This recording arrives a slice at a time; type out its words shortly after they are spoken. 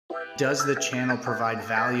Does the channel provide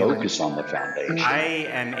value? Focus on the foundation. I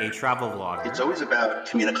am a travel vlogger. It's always about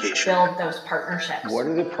communication. Build those partnerships. What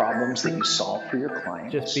are the problems that you solve for your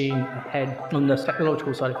clients? Just being ahead on the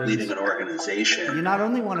technological side of things. Leading an organization. You not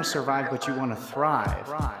only want to survive, but you want to thrive.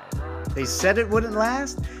 They said it wouldn't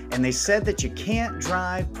last, and they said that you can't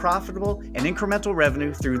drive profitable and incremental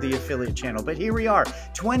revenue through the affiliate channel. But here we are,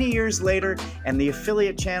 20 years later, and the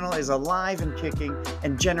affiliate channel is alive and kicking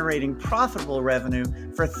and generating profitable revenue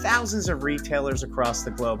for thousands of retailers across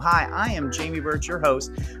the globe. Hi, I am Jamie Birch, your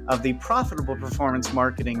host of the Profitable Performance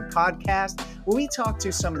Marketing Podcast, where we talk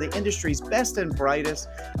to some of the industry's best and brightest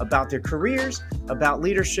about their careers, about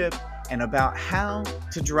leadership, and about how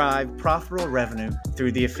to drive profitable revenue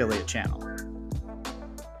through the affiliate channel.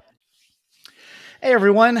 Hey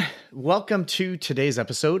everyone, welcome to today's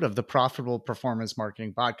episode of the Profitable Performance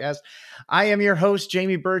Marketing Podcast. I am your host,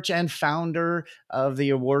 Jamie Birch, and founder of the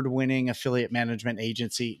award-winning affiliate management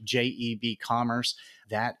agency, JEB Commerce.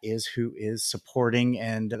 That is who is supporting,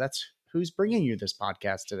 and that's who's bringing you this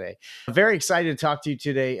podcast today. I'm very excited to talk to you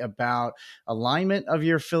today about alignment of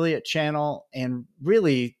your affiliate channel, and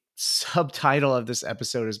really subtitle of this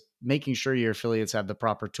episode is making sure your affiliates have the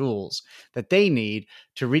proper tools that they need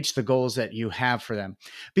to reach the goals that you have for them.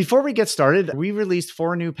 Before we get started, we released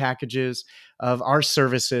 4 new packages of our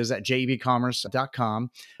services at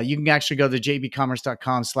jebcommerce.com. You can actually go to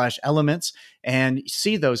jebcommerce.com/elements and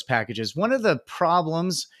see those packages. One of the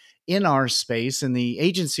problems in our space, in the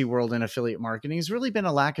agency world in affiliate marketing, has really been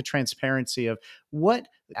a lack of transparency of what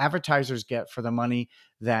advertisers get for the money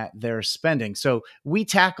that they're spending. So we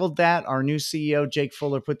tackled that. Our new CEO, Jake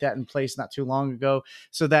Fuller, put that in place not too long ago,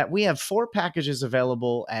 so that we have 4 packages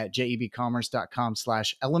available at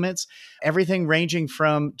jebcommerce.com/elements. Everything ranging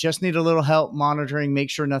from just need a little help monitoring, make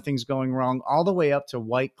sure nothing's going wrong, all the way up to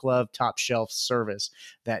white glove, top shelf service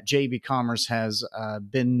that JEB Commerce has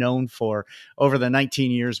been known for over the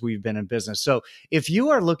 19 years we've been in business. So if you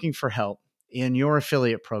are looking for help in your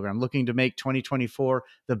affiliate program, looking to make 2024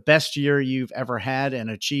 the best year you've ever had and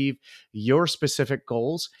achieve your specific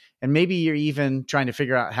goals, and maybe you're even trying to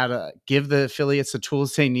figure out how to give the affiliates the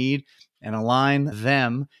tools they need and align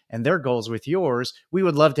them and their goals with yours, we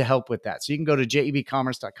would love to help with that. So you can go to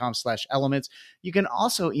jebcommerce.com/elements. You can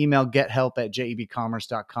also email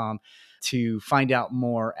gethelp@jebcommerce.com to find out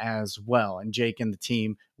more as well. And Jake and the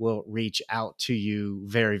team will reach out to you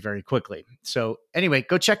very, very quickly. So anyway,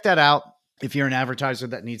 go check that out. If you're an advertiser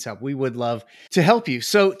that needs help, we would love to help you.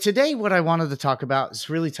 So today, what I wanted to talk about is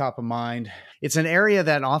really top of mind. It's an area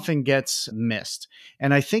that often gets missed.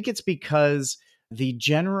 And I think it's because the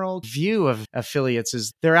general view of affiliates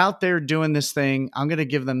is they're out there doing this thing. I'm going to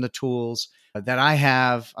give them the tools that I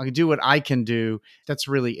have. I can do what I can do. That's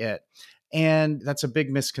really it. And that's a big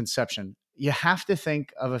misconception. You have to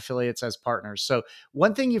think of affiliates as partners. So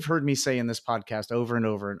one thing you've heard me say in this podcast over and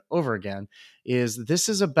over and over again is this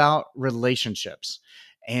is about relationships,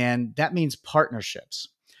 and that means partnerships.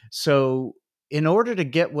 So in order to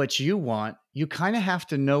get what you want, you kind of have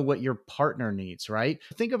to know what your partner needs, right?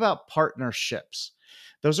 Think about partnerships.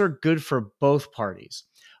 Those are good for both parties.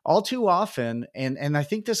 All too often, and I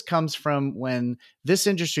think this comes from when this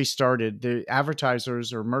industry started, the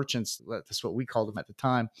advertisers or merchants, that's what we called them at the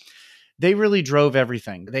time, they really drove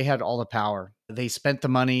everything. They had all the power. They spent the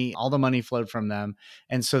money, all the money flowed from them.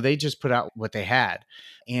 And so they just put out what they had.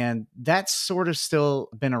 And that's sort of still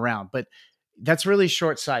been around, but that's really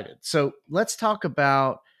short-sighted. So let's talk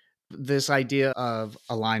about this idea of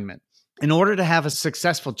alignment. In order to have a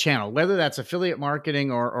successful channel, whether that's affiliate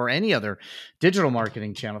marketing or any other digital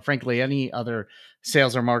marketing channel, frankly, any other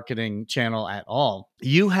sales or marketing channel at all,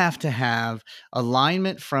 you have to have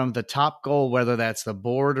alignment from the top goal, whether that's the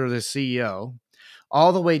board or the CEO,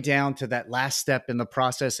 all the way down to that last step in the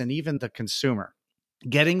process and even the consumer.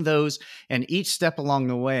 Getting those and each step along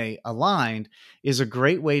the way aligned is a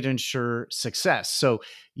great way to ensure success. So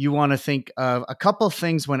you want to think of a couple of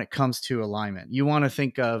things when it comes to alignment. You want to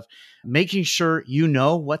think of making sure you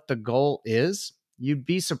know what the goal is. You'd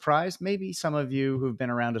be surprised, maybe some of you who've been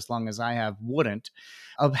around as long as I have wouldn't,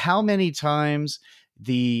 of how many times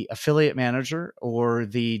the affiliate manager or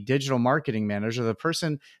the digital marketing manager, the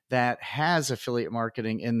person that has affiliate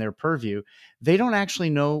marketing in their purview, they don't actually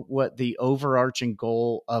know what the overarching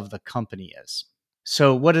goal of the company is.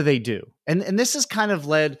 So what do? And this has kind of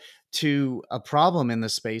led to a problem in the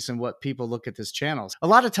space and what people look at this channels. A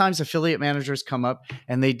lot of times affiliate managers come up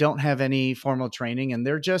and they don't have any formal training, and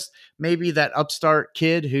they're just maybe that upstart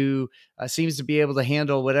kid who seems to be able to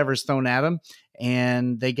handle whatever's thrown at them,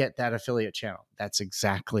 and they get that affiliate channel. That's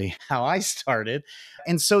exactly how I started.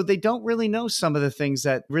 And so they don't really know some of the things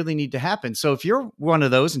that really need to happen. So if you're one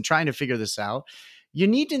of those and trying to figure this out, you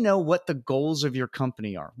need to know what the goals of your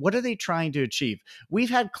company are. What are they trying to achieve? We've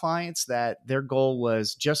had clients that their goal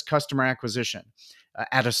was just customer acquisition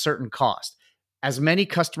at a certain cost. As many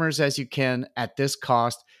customers as you can at this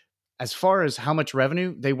cost. As far as how much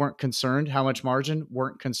revenue, they weren't concerned. How much margin,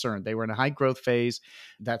 weren't concerned. They were in a high growth phase.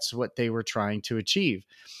 That's what they were trying to achieve.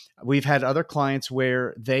 We've had other clients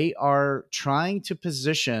where they are trying to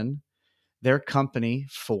position their company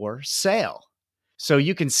for sale. So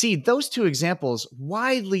you can see those two examples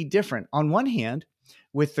widely different. On one hand,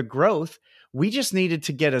 with the growth, we just needed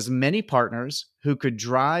to get as many partners who could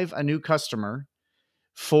drive a new customer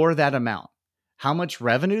for that amount. How much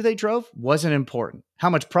revenue they drove wasn't important. How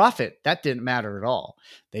much profit, that didn't matter at all.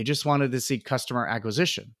 They just wanted to see customer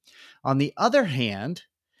acquisition. On the other hand,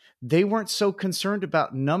 they weren't so concerned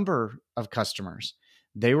about number of customers.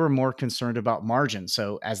 They were more concerned about margin.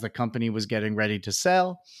 So as the company was getting ready to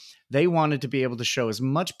sell, they wanted to be able to show as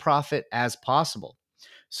much profit as possible.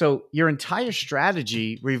 So your entire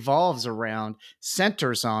strategy revolves around,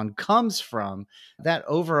 centers on, comes from that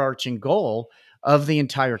overarching goal of the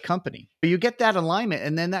entire company. You get that alignment,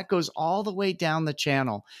 and then that goes all the way down the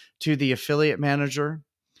channel to the affiliate manager,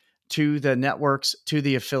 to the networks, to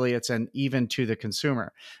the affiliates, and even to the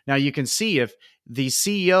consumer. Now you can see if the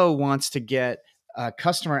CEO wants to get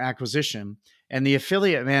customer acquisition and the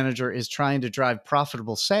affiliate manager is trying to drive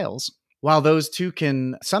profitable sales, while those two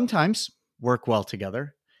can sometimes work well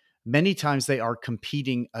together, many times they are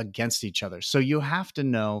competing against each other. So you have to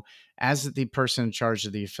know, as the person in charge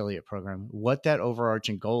of the affiliate program, what that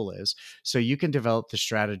overarching goal is so you can develop the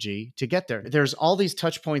strategy to get there. There's all these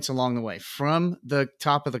touch points along the way, from the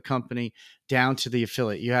top of the company down to the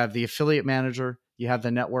affiliate. You have the affiliate manager, you have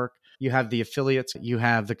the network, you have the affiliates, you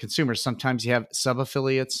have the consumers. Sometimes you have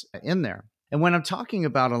sub-affiliates in there. And when I'm talking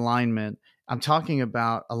about alignment, I'm talking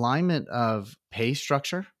about alignment of pay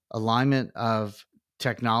structure, alignment of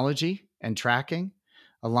technology and tracking,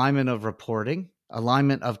 alignment of reporting,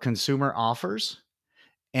 alignment of consumer offers,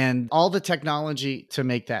 and all the technology to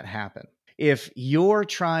make that happen. If you're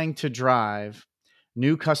trying to drive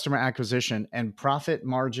new customer acquisition and profit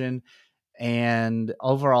margin and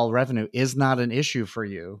overall revenue is not an issue for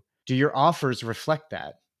you, do your offers reflect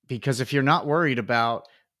that? Because if you're not worried about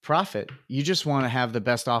profit, you just want to have the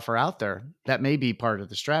best offer out there. That may be part of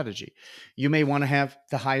the strategy. You may want to have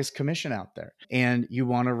the highest commission out there, and you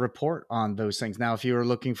want to report on those things. Now, if you are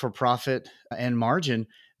looking for profit and margin,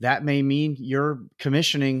 that may mean you're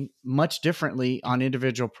commissioning much differently on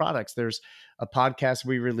individual products. There's a podcast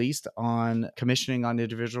we released on commissioning on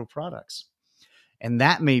individual products, and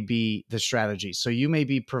that may be the strategy. So you may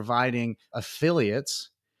be providing affiliates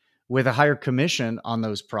with a higher commission on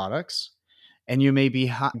those products, and you may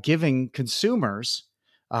be giving consumers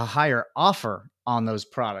a higher offer on those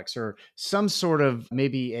products, or some sort of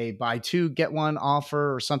maybe a buy two, get one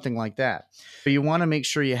offer or something like that. But you want to make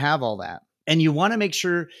sure you have all that. And you want to make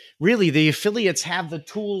sure really the affiliates have the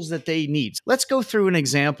tools that they need. Let's go through an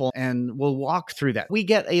example and we'll walk through that. We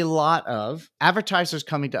get a lot of advertisers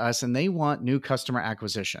coming to us and they want new customer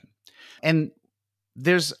acquisition. And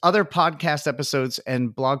there's other podcast episodes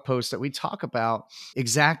and blog posts that we talk about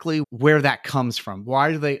exactly where that comes from.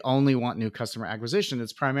 Why do they only want new customer acquisition?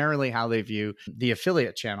 It's primarily how they view the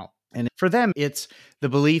affiliate channel. And for them, it's the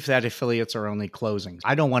belief that affiliates are only closing.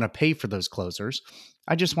 I don't want to pay for those closers.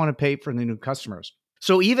 I just want to pay for the new customers.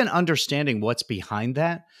 So even understanding what's behind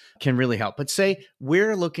that can really help. But say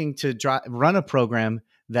we're looking to run a program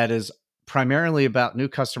that is primarily about new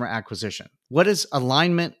customer acquisition. What is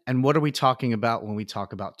alignment, and what are we talking about when we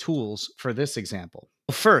talk about tools for this example?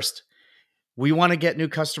 Well, first, we want to get new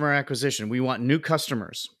customer acquisition. We want new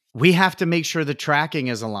customers. We have to make sure the tracking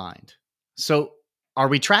is aligned. So are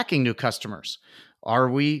we tracking new customers? Are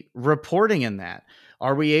we reporting in that?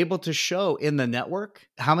 Are we able to show in the network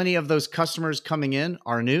how many of those customers coming in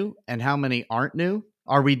are new and how many aren't new?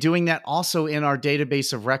 Are we doing that also in our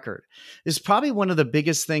database of record? This is probably one of the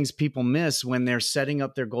biggest things people miss when they're setting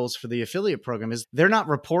up their goals for the affiliate program is they're not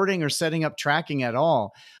reporting or setting up tracking at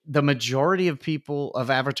all. The majority of people, of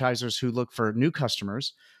advertisers who look for new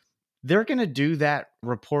customers, they're going to do that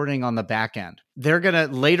reporting on the back end. They're going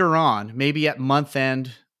to later on, maybe at month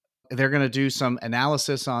end, they're going to do some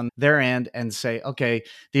analysis on their end and say, okay,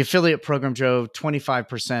 the affiliate program drove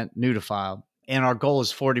 25% new to file, and our goal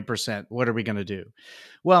is 40%. What are we going to do?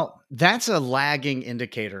 Well, that's a lagging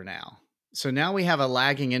indicator now. So now we have a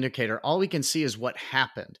lagging indicator. All we can see is what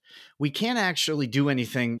happened. We can't actually do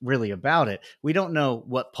anything really about it. We don't know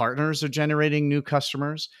what partners are generating new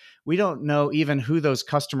customers. We don't know even who those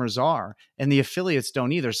customers are, and the affiliates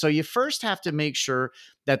don't either. So you first have to make sure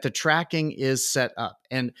that the tracking is set up.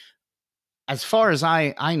 And as far as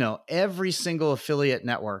I know, every single affiliate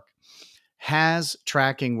network has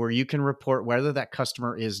tracking where you can report whether that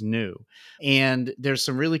customer is new. And there's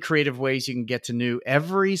some really creative ways you can get to new.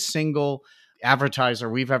 Every single advertiser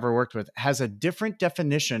we've ever worked with has a different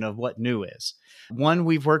definition of what new is. One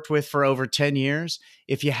we've worked with for over 10 years.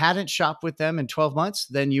 If you hadn't shopped with them in 12 months,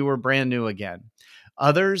 then you were brand new again.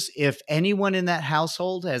 Others, if anyone in that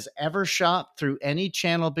household has ever shopped through any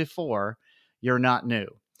channel before, you're not new.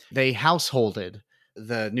 They householded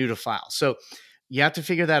the new to file. So you have to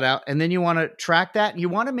figure that out. And then you want to track that. You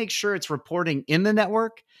want to make sure it's reporting in the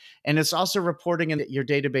network and it's also reporting in your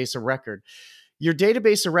database of record. Your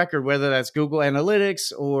database of record, whether that's Google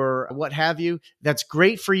Analytics or what have you, that's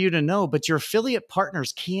great for you to know, but your affiliate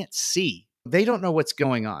partners can't see. They don't know what's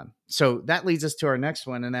going on. So that leads us to our next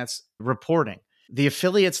one, and that's reporting. The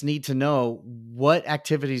affiliates need to know what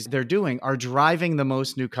activities they're doing are driving the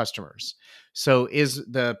most new customers. So is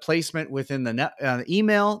the placement within the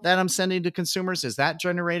email that I'm sending to consumers, is that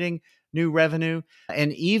generating new revenue?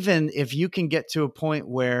 And even if you can get to a point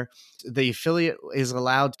where the affiliate is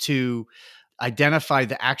allowed to identify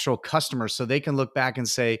the actual customer so they can look back and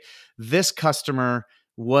say, this customer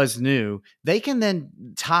was new, they can then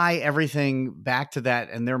tie everything back to that,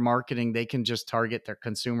 and their marketing, they can just target their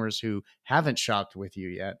consumers who haven't shopped with you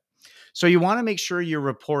yet. So you want to make sure you're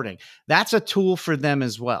reporting. That's a tool for them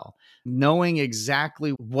as well, knowing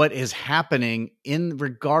exactly what is happening in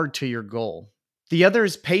regard to your goal. The other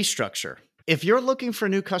is pay structure. If you're looking for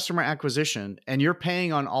new customer acquisition and you're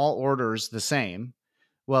paying on all orders the same,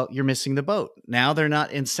 well, you're missing the boat. Now they're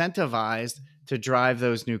not incentivized to drive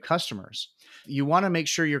those new customers. You want to make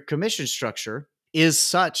sure your commission structure is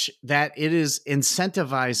such that it is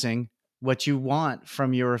incentivizing what you want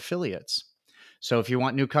from your affiliates. So if you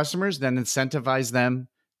want new customers, then incentivize them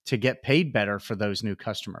to get paid better for those new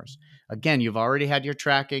customers. Again, you've already had your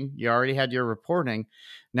tracking, you already had your reporting.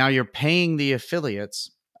 Now you're paying the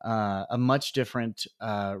affiliates a much different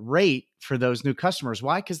rate for those new customers.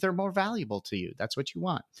 Why? Because they're more valuable to you. That's what you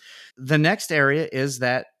want. The next area is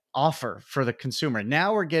that offer for the consumer.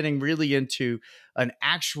 Now we're getting really into an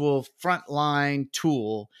actual frontline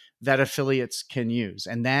tool that affiliates can use,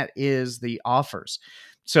 and that is the offers.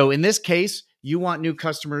 So in this case, you want new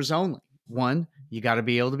customers only. One, you got to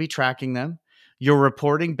be able to be tracking them. You're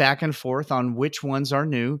reporting back and forth on which ones are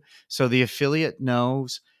new, so the affiliate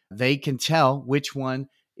knows, they can tell which one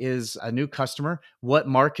is a new customer, what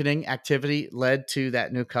marketing activity led to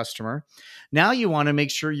that new customer. Now you want to make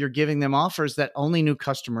sure you're giving them offers that only new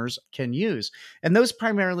customers can use. And those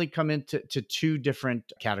primarily come into two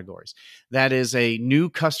different categories. That is a new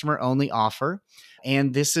customer only offer.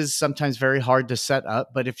 And this is sometimes very hard to set up.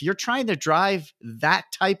 But if you're trying to drive that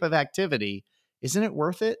type of activity, isn't it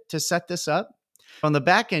worth it to set this up? On the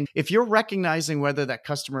back end, if you're recognizing whether that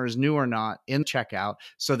customer is new or not in checkout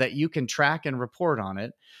so that you can track and report on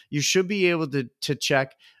it, you should be able to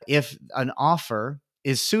check if an offer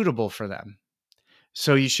is suitable for them.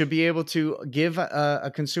 So you should be able to give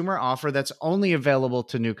a consumer offer that's only available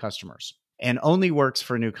to new customers and only works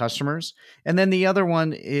for new customers. And then the other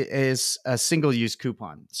one is a single-use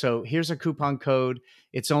coupon. So here's a coupon code.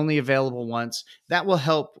 It's only available once. That will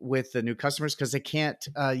help with the new customers because they can't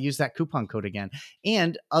use that coupon code again.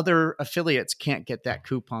 And other affiliates can't get that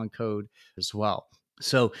coupon code as well.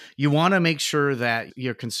 So you want to make sure that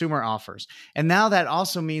your consumer offers. And now that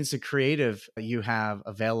also means the creative you have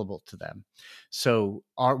available to them. So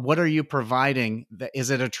what are you providing? Is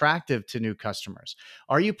it attractive to new customers?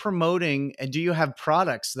 Are you promoting, and do you have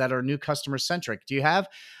products that are new customer centric? Do you have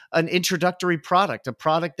an introductory product, a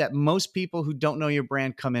product that most people who don't know your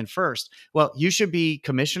brand come in first? Well, you should be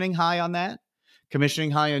commissioning high on that, commissioning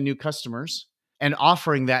high on new customers, and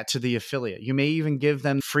offering that to the affiliate. You may even give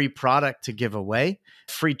them free product to give away,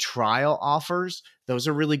 free trial offers. Those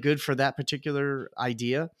are really good for that particular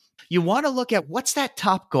idea. You want to look at what's that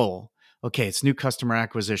top goal. Okay, it's new customer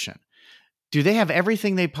acquisition. Do they have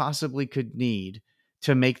everything they possibly could need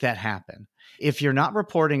to make that happen? If you're not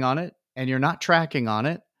reporting on it and you're not tracking on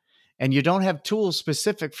it and you don't have tools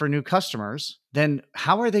specific for new customers, then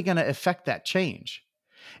how are they going to affect that change?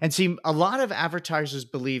 And see, a lot of advertisers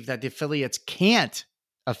believe that the affiliates can't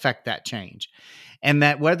affect that change, and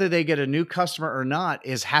that whether they get a new customer or not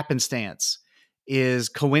is happenstance, is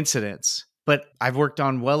coincidence. But I've worked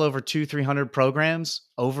on well over 200-300 programs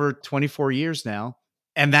over 24 years now,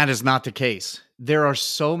 and that is not the case. There are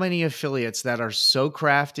so many affiliates that are so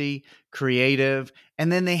crafty, creative,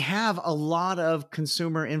 and then they have a lot of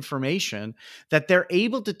consumer information that they're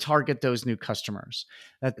able to target those new customers,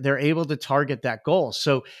 that they're able to target that goal.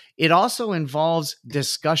 So it also involves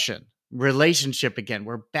discussion, relationship again.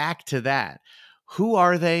 We're back to that. Who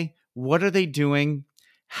are they? What are they doing?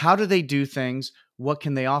 How do they do things? What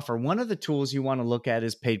can they offer? One of the tools you want to look at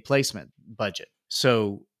is paid placement budget.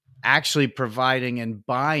 So actually providing and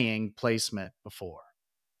buying placement before.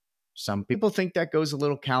 Some people think that goes a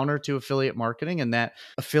little counter to affiliate marketing, and that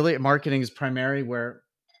affiliate marketing is primarily where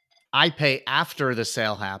I pay after the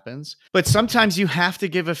sale happens. But sometimes you have to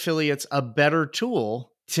give affiliates a better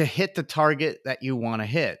tool to hit the target that you want to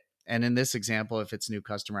hit. And in this example, if it's new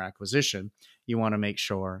customer acquisition, you want to make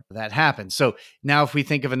sure that happens. So now if we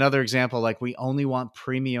think of another example, like we only want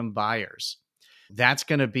premium buyers, that's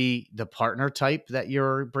going to be the partner type that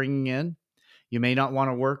you're bringing in. You may not want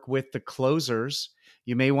to work with the closers.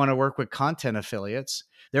 You may want to work with content affiliates.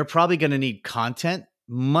 They're probably going to need content,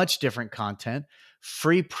 much different content,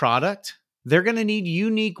 free product. They're going to need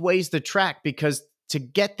unique ways to track, because to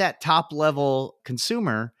get that top level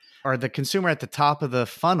consumer, or the consumer at the top of the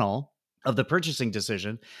funnel of the purchasing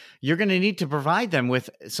decision, you're going to need to provide them with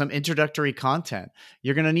some introductory content.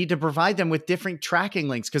 You're going to need to provide them with different tracking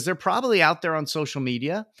links, because they're probably out there on social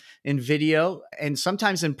media, in video, and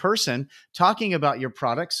sometimes in person talking about your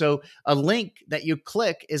product. So a link that you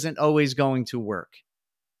click isn't always going to work.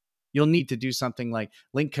 You'll need to do something like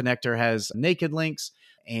Link Connector has naked links,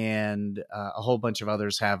 and a whole bunch of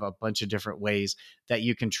others have a bunch of different ways that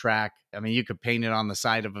you can track. I mean, you could paint it on the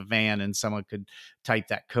side of a van and someone could type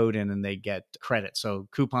that code in and they get credit. So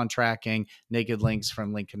coupon tracking, naked links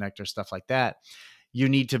from Link Connector, stuff like that. You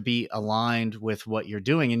need to be aligned with what you're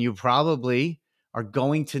doing, and you probably are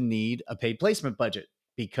going to need a paid placement budget,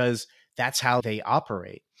 because that's how they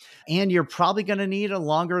operate. And you're probably going to need a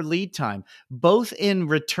longer lead time, both in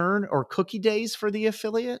return or cookie days for the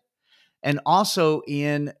affiliate, and also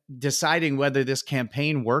in deciding whether this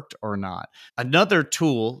campaign worked or not. Another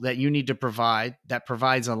tool that you need to provide that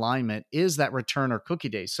provides alignment is that return or cookie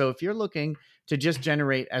day. So if you're looking to just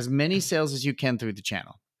generate as many sales as you can through the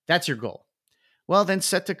channel, that's your goal. Well, then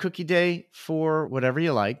set the cookie day for whatever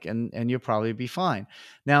you like, and you'll probably be fine.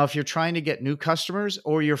 Now, if you're trying to get new customers,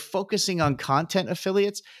 or you're focusing on content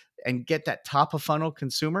affiliates and get that top of funnel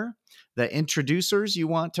consumer, the introducers you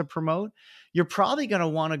want to promote, you're probably going to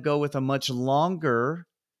want to go with a much longer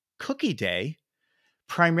cookie day,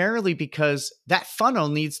 primarily because that funnel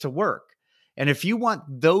needs to work. And if you want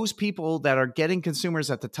those people that are getting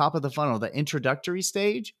consumers at the top of the funnel, the introductory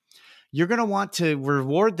stage, you're going to want to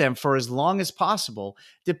reward them for as long as possible,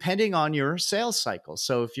 depending on your sales cycle.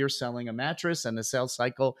 So if you're selling a mattress and the sales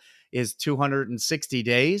cycle is 260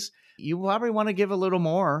 days, you probably want to give a little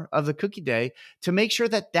more of the cookie day to make sure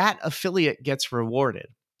that that affiliate gets rewarded.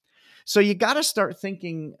 So you got to start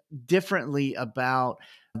thinking differently about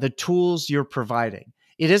the tools you're providing.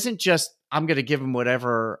 It isn't just, I'm going to give them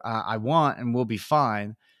whatever I want and we'll be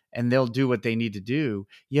fine, and they'll do what they need to do.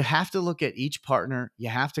 You have to look at each partner. You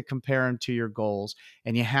have to compare them to your goals,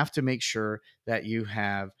 and you have to make sure that you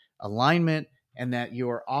have alignment and that you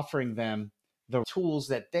are offering them the tools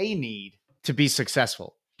that they need to be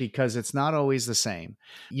successful, because it's not always the same.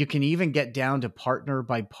 You can even get down to partner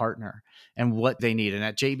by partner and what they need. And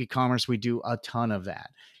at JB Commerce, we do a ton of that.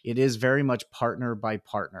 It is very much partner by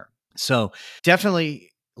partner. So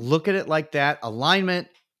definitely look at it like that. Alignment,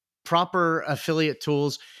 proper affiliate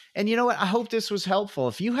tools. And you know what? I hope this was helpful.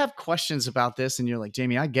 If you have questions about this and you're like,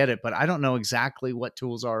 Jamie, I get it, but I don't know exactly what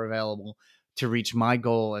tools are available to reach my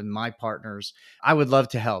goal and my partners, I would love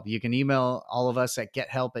to help. You can email all of us at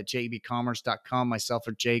gethelp@jbcommerce.com. Myself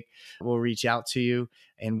or Jake will reach out to you,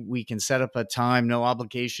 and we can set up a time, no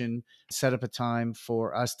obligation, set up a time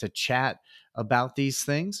for us to chat about these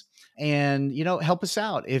things and, help us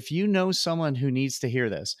out. If you know someone who needs to hear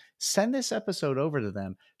this, send this episode over to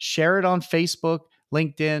them. Share it on Facebook,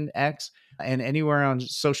 LinkedIn, X, and anywhere on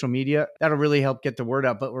social media. That'll really help get the word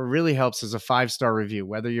out. But what really helps is a 5-star review,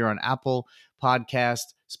 whether you're on Apple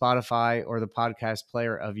Podcast, Spotify, or the podcast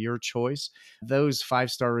player of your choice. Those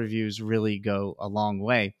 5-star reviews really go a long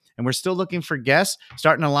way. And we're still looking for guests,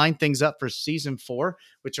 starting to line things up for season 4,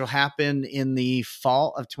 which will happen in the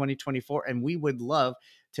fall of 2024. And we would love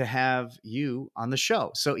to have you on the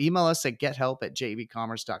show. So email us at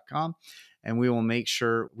gethelp@jbcommerce.com. and we will make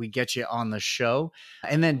sure we get you on the show.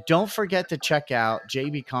 And then don't forget to check out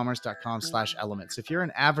jbcommerce.com/elements. If you're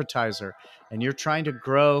an advertiser and you're trying to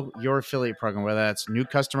grow your affiliate program, whether that's new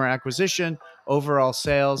customer acquisition, overall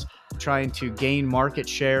sales, trying to gain market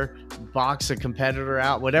share, box a competitor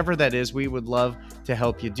out, whatever that is, we would love to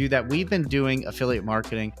help you do that. We've been doing affiliate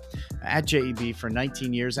marketing at JEB for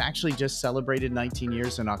 19 years, actually just celebrated 19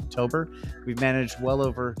 years in October. We've managed well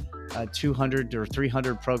over 200 or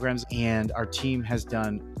 300 programs, and our team has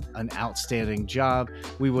done an outstanding job.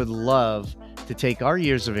 We would love to take our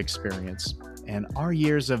years of experience and our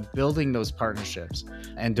years of building those partnerships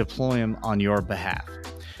and deploy them on your behalf.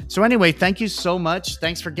 So anyway, thank you so much.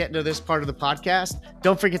 Thanks for getting to this part of the podcast.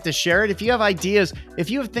 Don't forget to share it. If you have ideas, if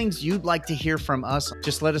you have things you'd like to hear from us,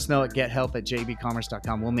 just let us know at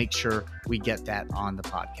gethelp@jbcommerce.com. We'll make sure we get that on the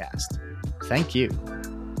podcast. Thank you.